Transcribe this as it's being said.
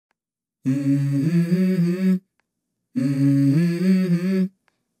Let's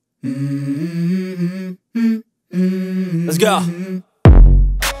go.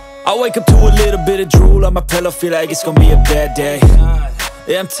 I wake up to a little bit of drool on my pillow, feel like it's gonna be a bad day.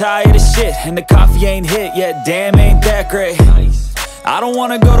 Yeah, I'm tired of shit, and the coffee ain't hit yet, damn, ain't that great. I don't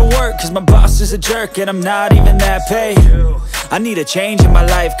wanna go to work, cause my boss is a jerk, and I'm not even that paid. I need a change in my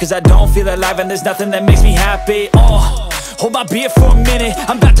life, cause I don't feel alive, and there's nothing that makes me happy. Hold my beer for a minute,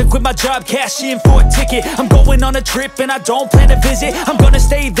 I'm about to quit my job, cash in for a ticket. I'm going on a trip and I don't plan to visit. I'm gonna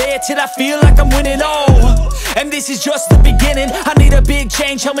stay there till I feel like I'm winning, and this is just the beginning. I need a big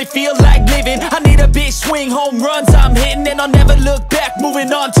change, help me feel like living. I need a big swing, home runs I'm hitting, and I'll never look back,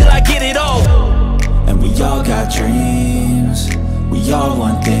 moving on till I get it all. And we all got dreams, we all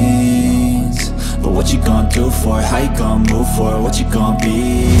want things, but what you gonna do for it? How you gonna move for it? What you gonna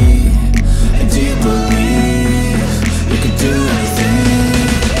be? And do you believe you can do anything?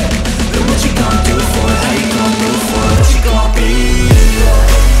 But what you gonna do for it? How you gonna move for it? What you gonna be?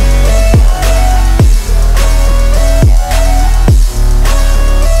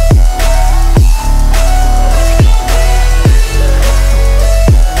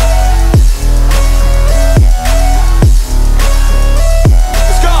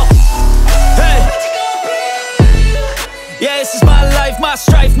 Let's go! Hey! Yeah, this is my life, my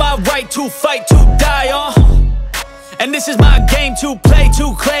strife, my right to fight, to die on. And this is my game to play,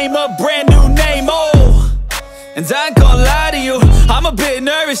 to claim a brand new name, And I ain't gonna lie to you, I'm a bit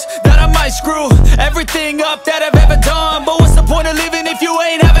nervous that I might screw everything up that I've ever done. But what's the